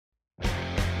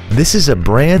This is a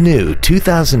brand new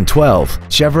 2012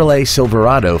 Chevrolet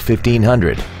Silverado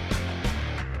 1500.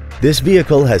 This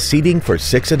vehicle has seating for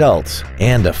 6 adults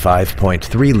and a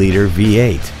 5.3-liter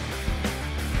V8.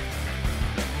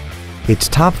 Its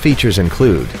top features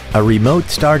include a remote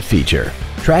start feature,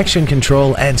 traction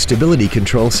control and stability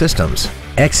control systems,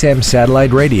 XM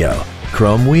satellite radio,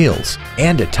 chrome wheels,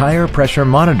 and a tire pressure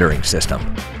monitoring system.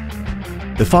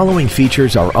 The following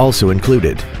features are also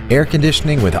included: air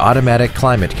conditioning with automatic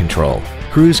climate control,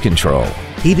 cruise control,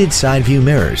 heated side view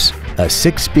mirrors, a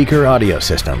 6-speaker audio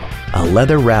system, a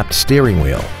leather-wrapped steering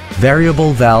wheel,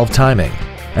 variable valve timing,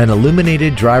 an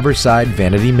illuminated driver's side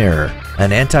vanity mirror,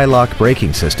 an anti-lock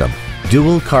braking system,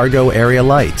 dual cargo area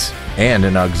lights, and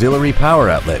an auxiliary power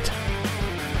outlet.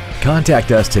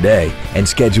 Contact us today and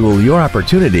schedule your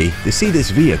opportunity to see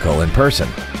this vehicle in person.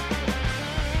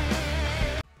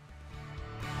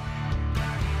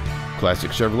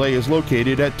 Classic Chevrolet is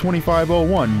located at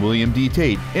 2501 William D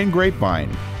Tate in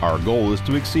Grapevine. Our goal is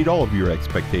to exceed all of your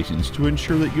expectations to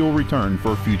ensure that you'll return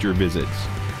for future visits.